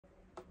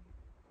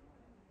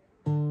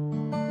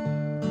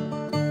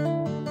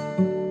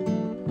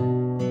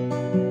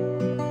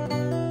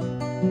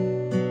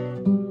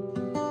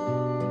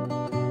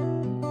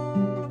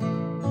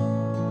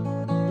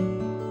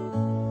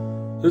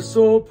This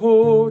old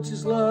porch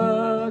is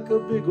like a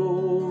big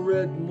old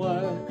red and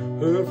white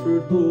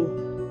Hereford bull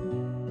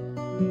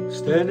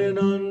standing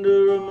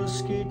under a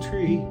mesquite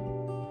tree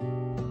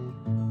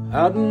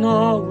out in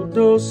Old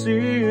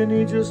Dosey, and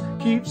he just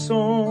keeps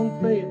on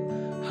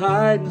playing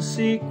hide and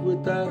seek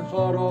with that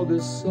hot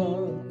August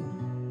sun.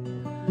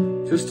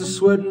 Just a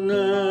sweating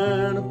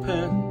and a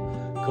panting,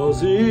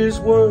 'cause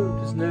his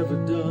work is never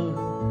done.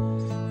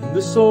 And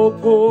this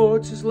old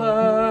porch is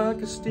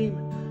like a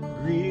steaming,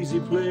 greasy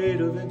plate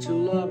of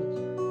enchiladas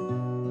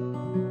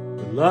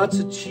with lots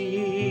of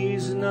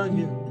cheese and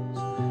onions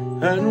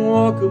and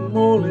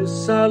guacamole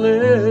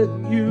salad.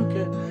 You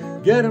can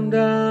get 'em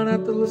down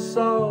at the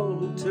LaSalle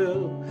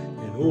Hotel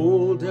in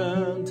old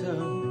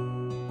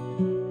downtown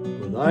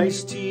with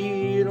iced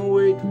tea and a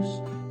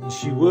waitress, and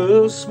she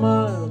will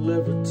smile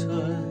every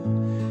time.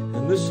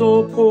 And this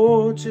old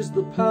porch is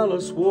the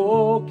palace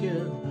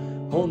walking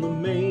on the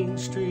main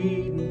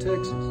street in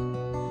Texas.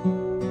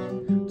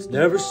 It's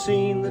never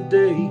seen the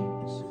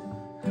days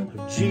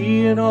of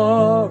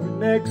G&R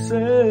and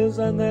X's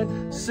and that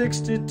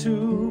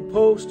 62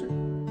 poster.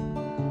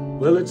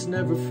 Well, it's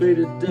never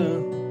faded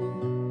down.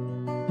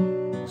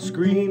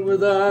 Screen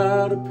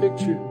without a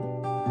picture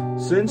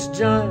since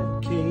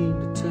Giant came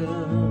to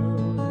town.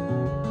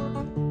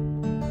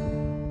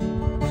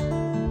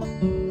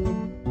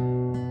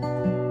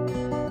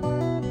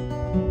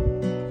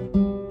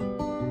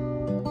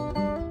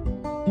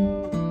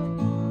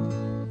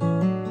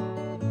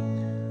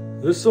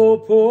 This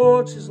old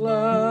porch is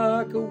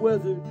like a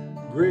weathered,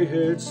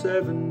 gray-haired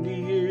 70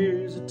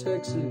 years of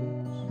Texas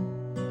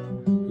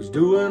who's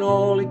doing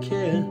all he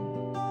can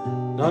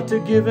not to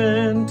give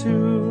in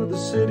to the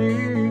city,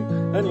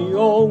 and he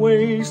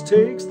always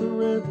takes the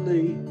red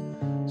late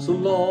so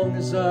long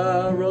as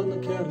I run the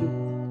cattle.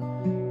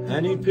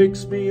 And he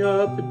picks me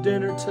up at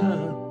dinner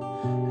time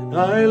and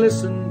I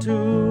listen to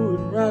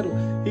him rattle.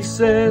 He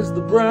says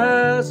the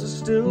brass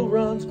still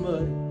runs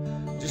muddy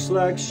just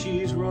like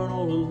she's run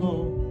all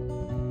along.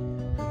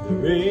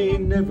 There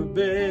ain't never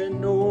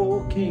been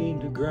no cane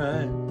to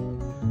grind.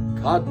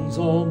 Cotton's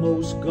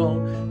almost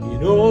gone. You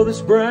know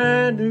this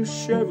brand new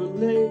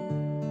Chevrolet,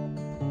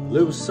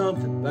 well, it was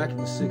something back in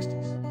the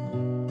 60s.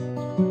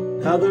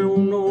 Now there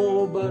won't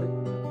nobody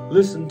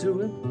listen to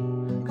him,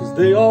 'cause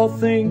they all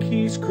think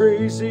he's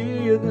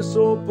crazy. And this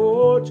old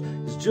porch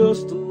is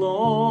just a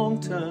long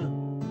time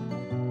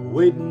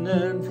waiting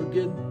and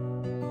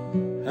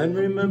forgetting and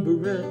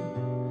remembering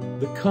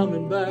the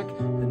coming back,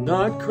 and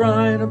not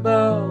crying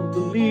about the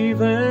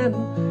leaving,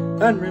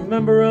 and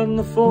remembering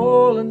the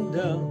falling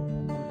down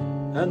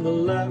and the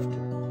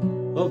laughter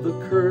of the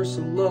curse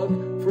of luck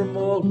from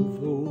all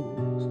of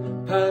those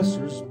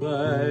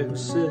passers-by who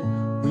said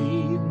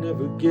we'd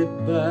never get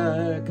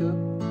back up.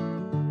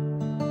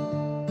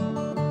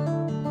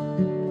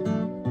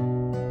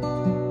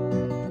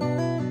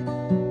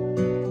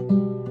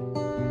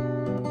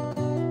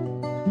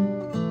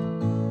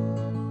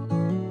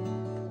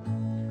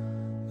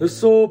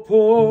 This old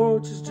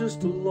porch is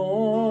just a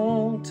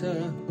long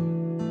time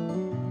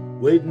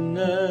waiting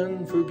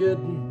and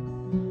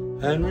forgetting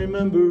and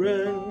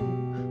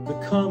remembering the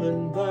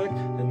coming back,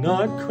 and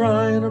not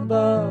crying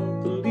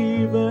about the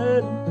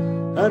leaving,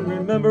 and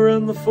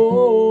remembering the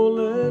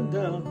falling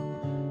down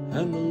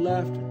and the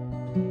laughter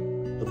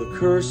of the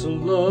curse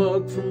of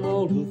luck from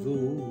all of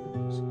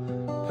those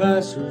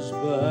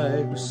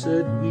passers-by who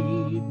said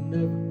we'd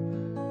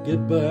never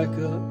get back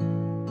up.